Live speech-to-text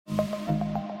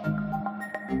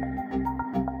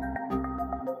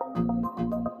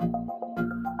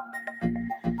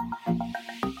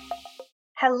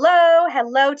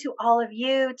Hello to all of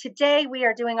you. Today we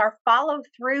are doing our follow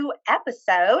through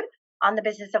episode on the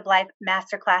Business of Life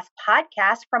Masterclass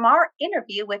podcast from our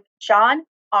interview with John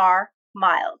R.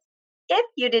 Miles. If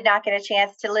you did not get a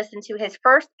chance to listen to his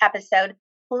first episode,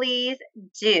 please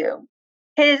do.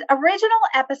 His original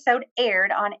episode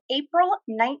aired on April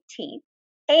 19th,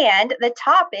 and the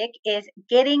topic is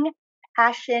getting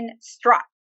passion struck.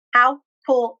 How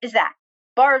cool is that?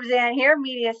 Barb Zan here,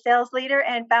 media sales leader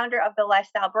and founder of the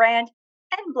lifestyle brand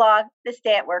and blog, The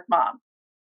Stay at Work Mom.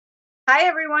 Hi,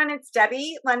 everyone. It's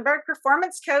Debbie Lundberg,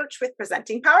 performance coach with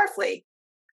Presenting Powerfully.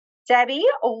 Debbie,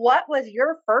 what was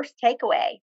your first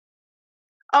takeaway?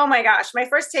 Oh my gosh. My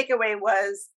first takeaway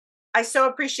was I so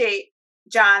appreciate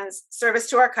John's service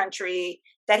to our country,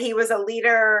 that he was a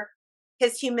leader.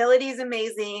 His humility is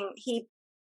amazing. He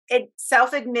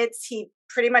self-admits he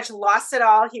pretty much lost it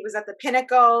all. He was at the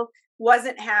pinnacle,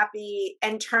 wasn't happy,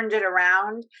 and turned it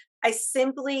around. I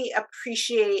simply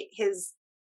appreciate his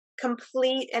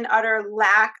complete and utter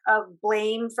lack of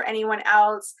blame for anyone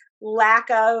else, lack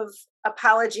of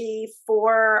apology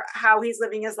for how he's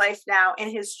living his life now,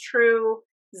 and his true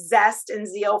zest and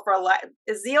zeal for life.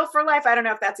 Zeal for life, I don't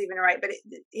know if that's even right, but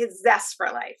his zest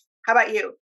for life. How about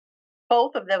you?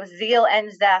 Both of those, zeal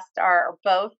and zest, are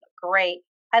both great.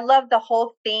 I love the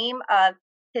whole theme of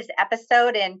his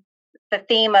episode and the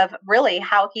theme of really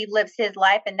how he lives his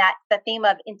life, and that's the theme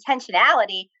of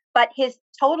intentionality, but his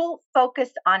total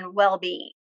focus on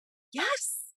well-being.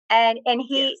 Yes. And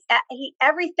he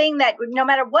everything that, no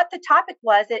matter what the topic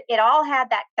was, it all had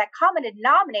that common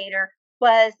denominator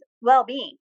was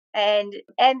well-being. And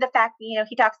the fact,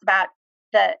 he talks about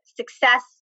the success.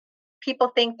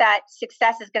 People think that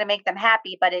success is going to make them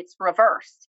happy, but it's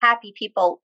reversed. Happy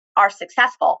people are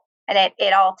successful. And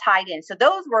it all tied in. So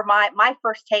those were my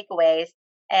first takeaways.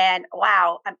 And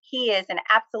wow, he is an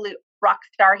absolute rock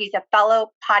star. He's a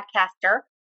fellow podcaster.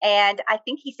 And I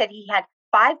think he said he had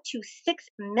 5 to 6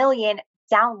 million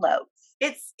downloads.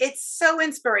 It's so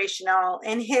inspirational.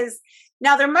 And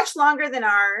now they're much longer than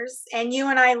ours. And you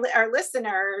and I, our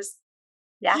listeners,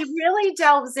 yes. He really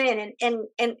delves in, and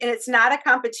it's not a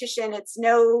competition. It's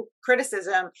no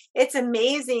criticism. It's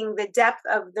amazing the depth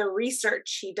of the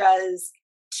research he does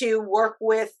to work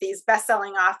with these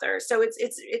best-selling authors. So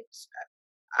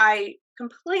I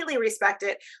completely respect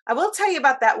it. I will tell you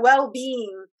about that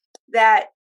well-being, that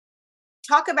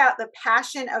talk about the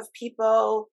passion of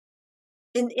people.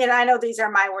 And I know these are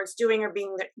my words, doing and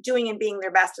being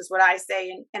their best is what I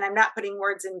say. And I'm not putting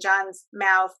words in John's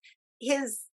mouth.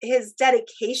 His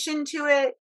dedication to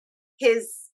it,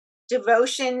 his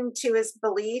devotion to his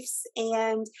beliefs,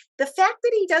 and the fact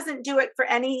that he doesn't do it for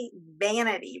any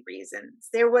vanity reasons.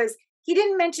 He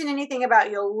didn't mention anything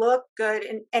about you'll look good.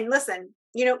 And listen,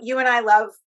 you and I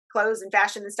love clothes and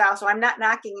fashion and style, so I'm not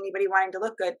knocking anybody wanting to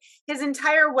look good. His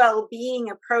entire well-being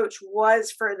approach was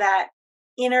for that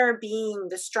inner being,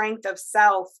 the strength of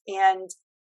self. And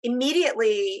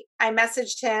immediately I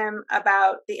messaged him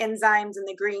about the enzymes and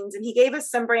the greens, and he gave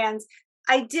us some brands.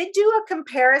 I did do a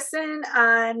comparison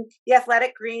on the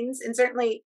Athletic Greens, and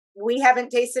certainly we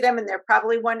haven't tasted them, and they're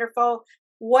probably wonderful.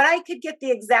 What I could get the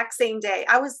exact same day,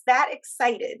 I was that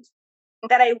excited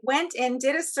that I went and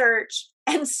did a search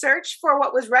and searched for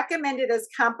what was recommended as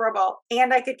comparable,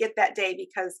 and I could get that day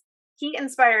because he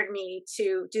inspired me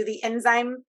to do the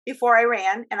enzyme before I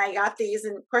ran, and I got these.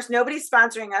 And of course, nobody's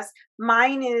sponsoring us.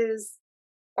 Mine is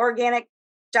Organic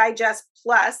Digest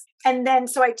Plus. And then,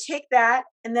 so I take that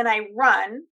and then I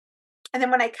run. And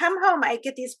then when I come home, I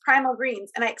get these Primal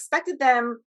Greens, and I expected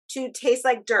them to taste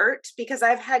like dirt because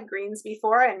I've had greens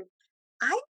before. And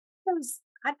I those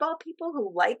oddball people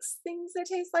who likes things that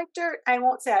taste like dirt. I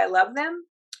won't say I love them,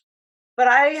 but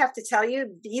I have to tell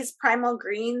you, these Primal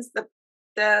Greens,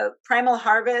 the Primal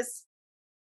Harvest,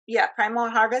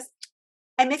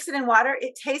 I mix it in water.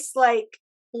 It tastes like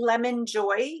lemon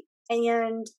joy,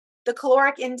 and the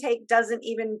caloric intake doesn't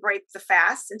even break the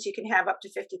fast, since you can have up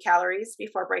to 50 calories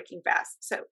before breaking fast.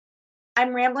 So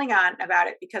I'm rambling on about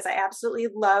it because I absolutely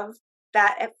love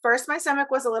that. At first, my stomach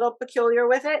was a little peculiar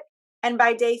with it, and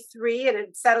by day 3, it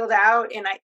had settled out. And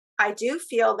I do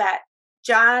feel that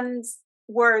John's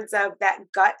words of that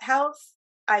gut health,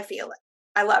 I feel it.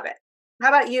 I love it. How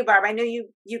about you, Barb? I know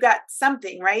you got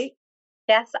something, right?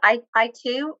 Yes, I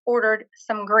too ordered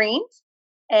some greens,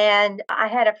 and I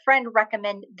had a friend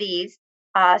recommend these.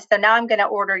 So now I'm going to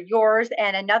order yours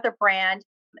and another brand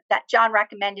that John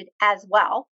recommended as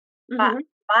well. Mm-hmm.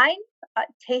 Mine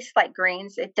tastes like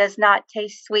greens. It does not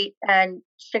taste sweet and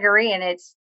sugary, and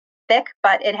it's thick,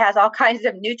 but it has all kinds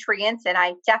of nutrients, and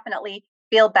I definitely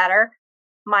feel better.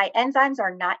 My enzymes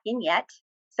are not in yet,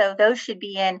 so those should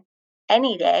be in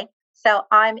any day. So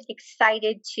I'm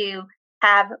excited to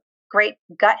have great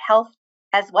gut health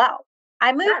as well.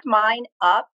 I moved mine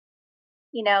up,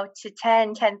 to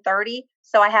 10:30.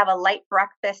 So I have a light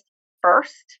breakfast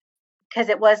first because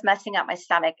it was messing up my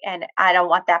stomach and I don't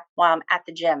want that while I'm at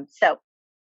the gym. So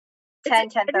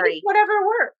 10:30. Whatever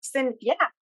works. And yeah.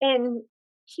 And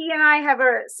he and I have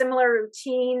a similar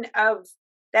routine of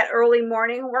that early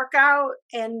morning workout.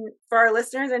 And for our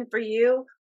listeners and for you,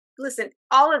 listen,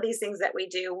 all of these things that we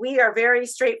do, we are very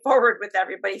straightforward with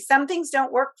everybody. Some things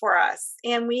don't work for us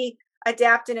and we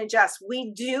adapt and adjust.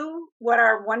 We do what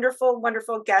our wonderful,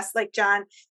 wonderful guests like John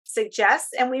suggests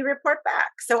and we report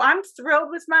back. So I'm thrilled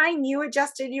with mine. You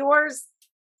adjusted yours.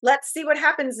 Let's see what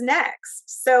happens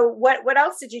next. So what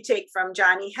else did you take from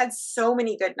John? He had so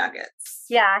many good nuggets.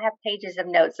 Yeah, I have pages of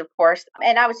notes, of course.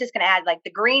 And I was just going to add, like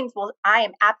the greens, I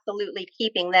am absolutely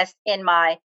keeping this in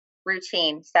my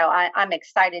routine. So I'm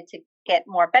excited to get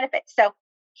more benefits. So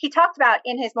he talked about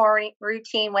in his morning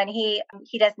routine when he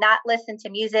does not listen to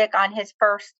music on his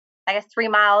first, 3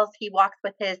 miles. He walks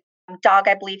with his dog,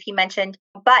 I believe he mentioned,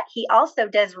 but he also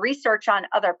does research on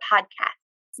other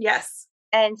podcasts. Yes.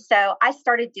 And so I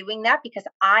started doing that because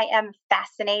I am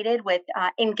fascinated with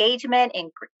engagement and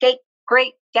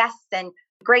great guests and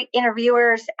great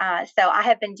interviewers. So I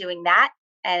have been doing that.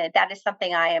 And that is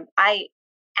something I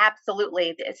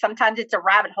absolutely, sometimes it's a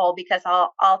rabbit hole because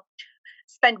I'll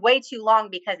spend way too long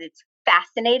because it's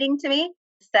fascinating to me.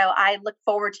 So I look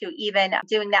forward to even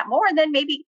doing that more and then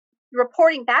maybe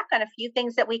reporting back on a few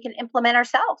things that we can implement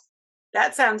ourselves.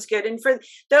 That sounds good. And for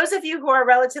those of you who are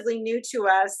relatively new to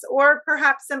us, or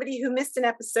perhaps somebody who missed an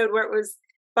episode where it was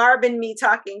Barb and me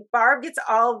talking, Barb gets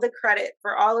all of the credit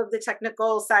for all of the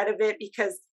technical side of it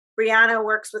because Brianna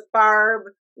works with Barb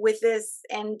with this,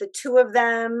 and the two of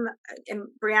them, and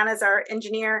Brianna's our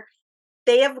engineer,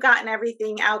 they have gotten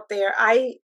everything out there.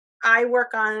 I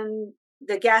work on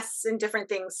the guests and different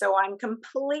things. So I'm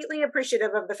completely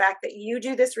appreciative of the fact that you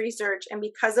do this research. And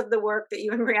because of the work that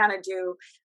you and Brianna do,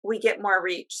 we get more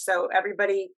reach. So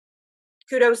everybody,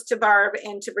 kudos to Barb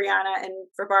and to Brianna, and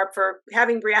for Barb for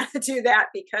having Brianna do that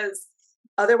because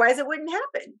otherwise it wouldn't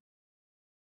happen.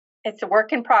 It's a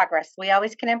work in progress. We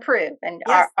always can improve. And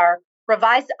yes. our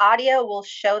revised audio will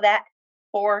show that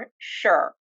for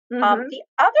sure. Mm-hmm. The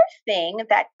other thing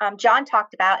that John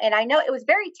talked about, and I know it was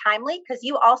very timely because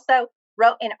you also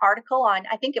wrote an article on,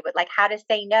 I think it was like how to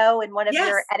say no in one of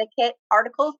your etiquette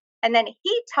articles. And then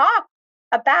he talked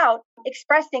about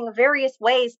expressing various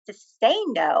ways to say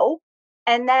no.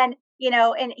 And then,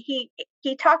 and he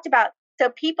talked about, so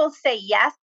people say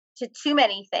yes to too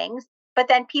many things, but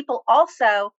then people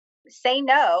also say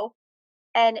no,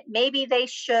 and maybe they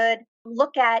should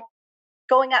look at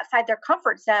going outside their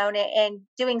comfort zone and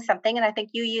doing something. And I think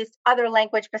you used other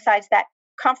language besides that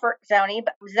comfort zone,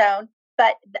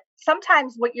 but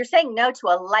sometimes what you're saying no to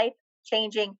a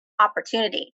life-changing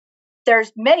opportunity.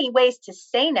 There's many ways to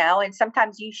say no, and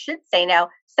sometimes you should say no.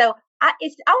 So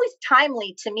it's always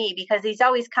timely to me because these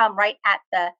always come right at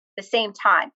the same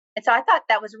time. And so I thought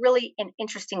that was really an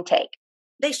interesting take.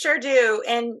 They sure do.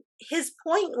 And his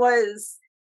point was,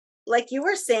 like you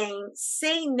were saying,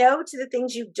 say no to the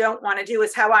things you don't want to do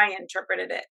is how I interpreted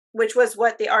it, which was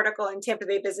what the article in Tampa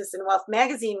Bay Business and Wealth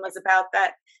magazine was about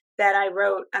that I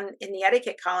wrote in the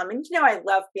etiquette column. And I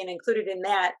love being included in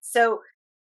that. So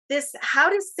this, how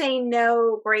to say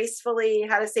no gracefully,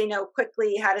 how to say no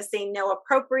quickly, how to say no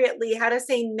appropriately, how to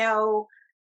say no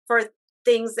for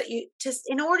things that you just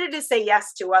in order to say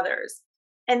yes to others.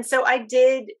 And so I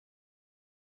did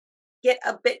get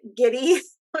a bit giddy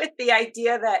with the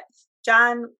idea that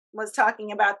John was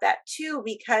talking about that too,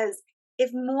 because if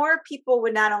more people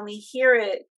would not only hear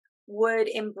it, would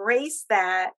embrace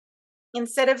that,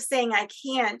 instead of saying I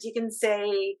can't, you can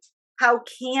say, how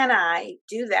can I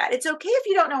do that? It's okay if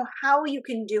you don't know how you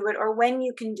can do it or when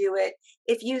you can do it.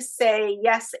 If you say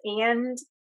yes and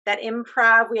that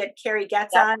improv, we had Carrie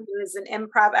Getz on, who is an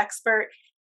improv expert.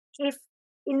 If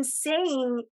in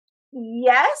saying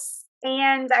yes,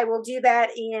 and I will do that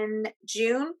in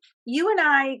June, you and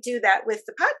I do that with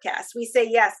the podcast. We say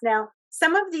yes. Now,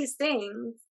 some of these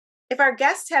things, if our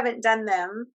guests haven't done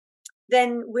them,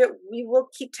 then we will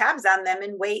keep tabs on them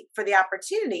and wait for the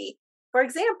opportunity. For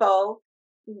example,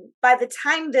 by the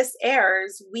time this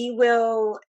airs, we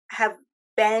will have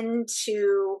been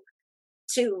to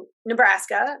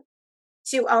Nebraska,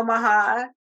 to Omaha.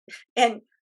 And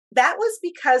that was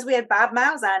because we had Bob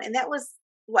Miles on. And that was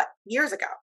years ago.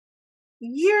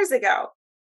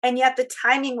 And yet the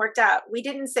timing worked out. We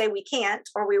didn't say we can't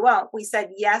or we won't. We said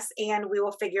yes, and we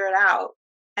will figure it out.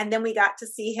 And then we got to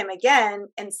see him again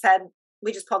and said,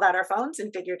 we just pulled out our phones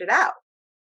and figured it out.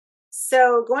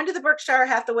 So going to the Berkshire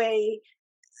Hathaway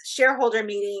shareholder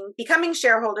meeting, becoming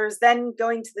shareholders, then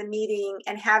going to the meeting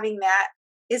and having that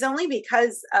is only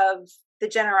because of the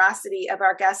generosity of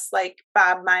our guests like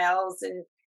Bob Miles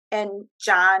and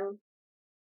John.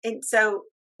 And so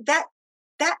that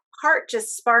part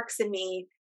just sparks in me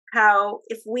how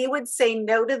if we would say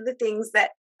no to the things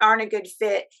that aren't a good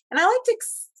fit, and I like to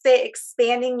say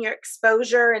expanding your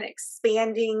exposure and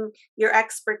expanding your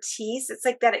expertise. It's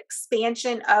like that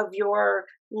expansion of your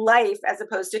life as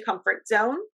opposed to comfort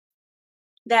zone.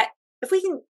 That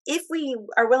if we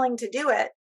are willing to do it,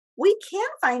 we can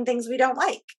find things we don't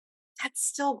like. That's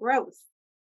still growth.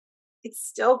 It's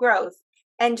still growth.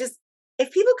 And just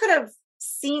if people could have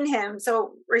seen him,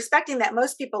 so respecting that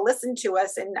most people listen to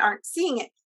us and aren't seeing it,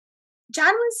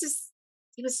 John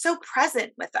he was so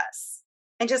present with us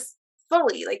and just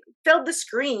fully like filled the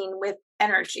screen with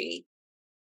energy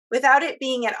without it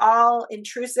being at all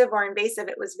intrusive or invasive.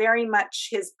 It was very much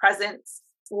his presence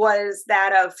was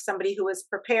that of somebody who was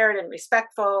prepared and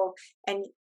respectful, and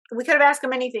we could have asked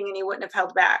him anything and he wouldn't have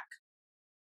held back.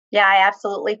 Yeah, I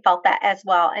absolutely felt that as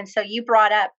well. And so you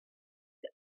brought up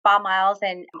Bob Miles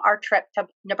and our trip to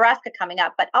Nebraska coming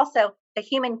up, but also the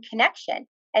human connection.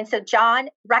 And so John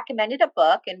recommended a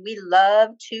book, and we love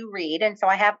to read. And so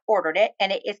I have ordered it,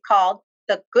 and it is called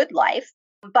The Good Life,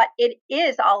 but it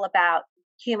is all about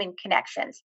human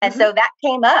connections. And so that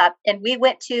came up, and we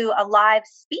went to a live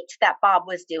speech that Bob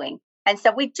was doing. And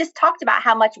so we just talked about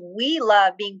how much we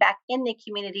love being back in the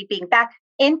community, being back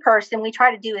in person. We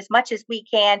try to do as much as we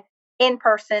can in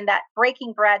person, that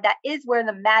breaking bread, that is where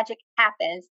the magic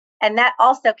happens. And that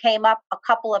also came up a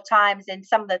couple of times in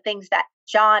some of the things that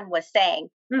John was saying,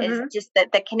 is just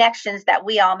the connections that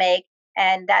we all make.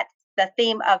 And that's the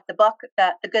theme of the book,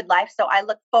 The Good Life. So I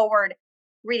look forward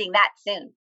reading that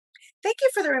soon. Thank you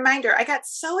for the reminder. I got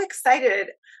so excited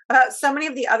about so many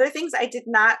of the other things. I did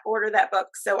not order that book.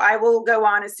 So I will go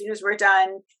on as soon as we're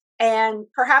done. And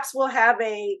perhaps we'll have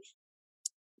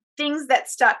things that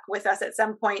stuck with us at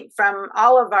some point from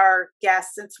all of our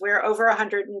guests, since we're over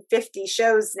 150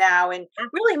 shows now, and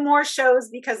really more shows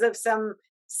because of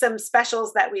some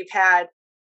specials that we've had.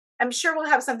 I'm sure we'll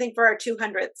have something for our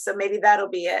 200th. So maybe that'll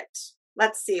be it.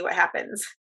 Let's see what happens.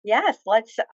 Yes,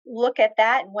 let's look at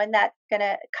that and when that's going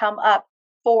to come up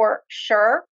for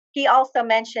sure. He also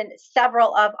mentioned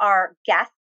several of our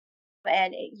guests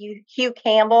and Hugh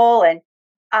Campbell, and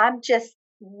I'm just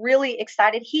really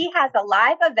excited. He has a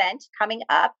live event coming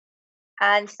up.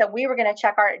 And so we were going to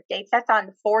check our dates. That's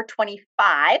on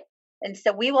 4/25. And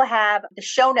so we will have the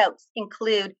show notes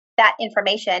include that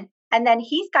information. And then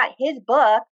he's got his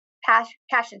book,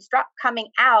 Passion Struck, coming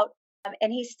out.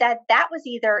 And he said that was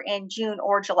either in June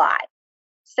or July.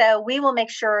 So we will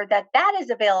make sure that that is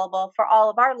available for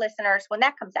all of our listeners when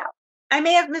that comes out. I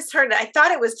may have misheard it. I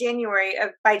thought it was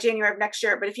by January of next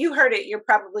year, but if you heard it, you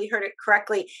probably heard it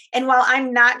correctly. And while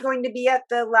I'm not going to be at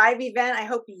the live event, I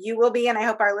hope you will be, and I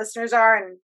hope our listeners are.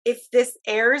 And if this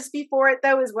airs before it,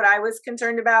 though, is what I was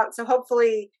concerned about. So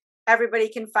hopefully everybody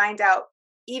can find out,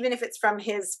 even if it's from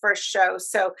his first show.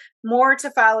 So more to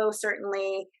follow,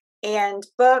 certainly. And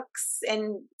books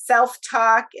and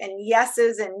self-talk and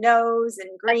yeses and nos and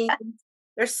greens.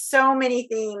 There's so many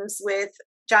themes with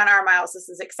John R. Miles. This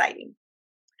is exciting.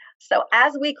 So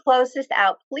as we close this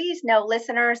out, please know,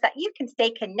 listeners, that you can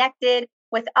stay connected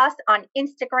with us on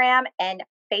Instagram and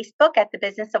Facebook at the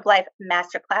Business of Life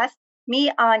Masterclass.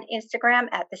 Me on Instagram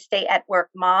at the Stay at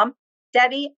Work Mom.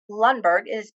 Debbie Lundberg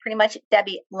is pretty much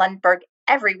Debbie Lundberg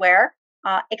everywhere,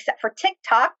 except for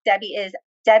TikTok. Debbie is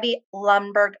Debbie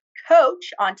Lundberg Coach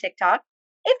on TikTok.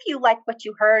 If you like what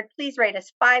you heard, please rate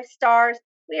us 5 stars.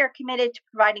 We are committed to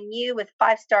providing you with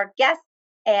 5-star guests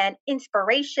and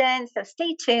inspiration. So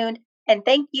stay tuned. And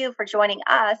thank you for joining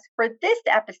us for this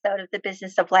episode of the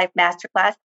Business of Life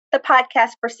Masterclass, the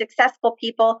podcast for successful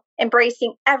people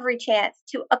embracing every chance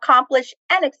to accomplish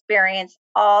and experience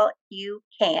all you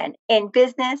can in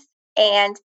business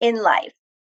and in life.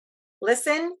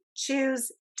 Listen,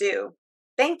 choose, do.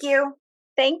 Thank you.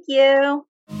 Thank you.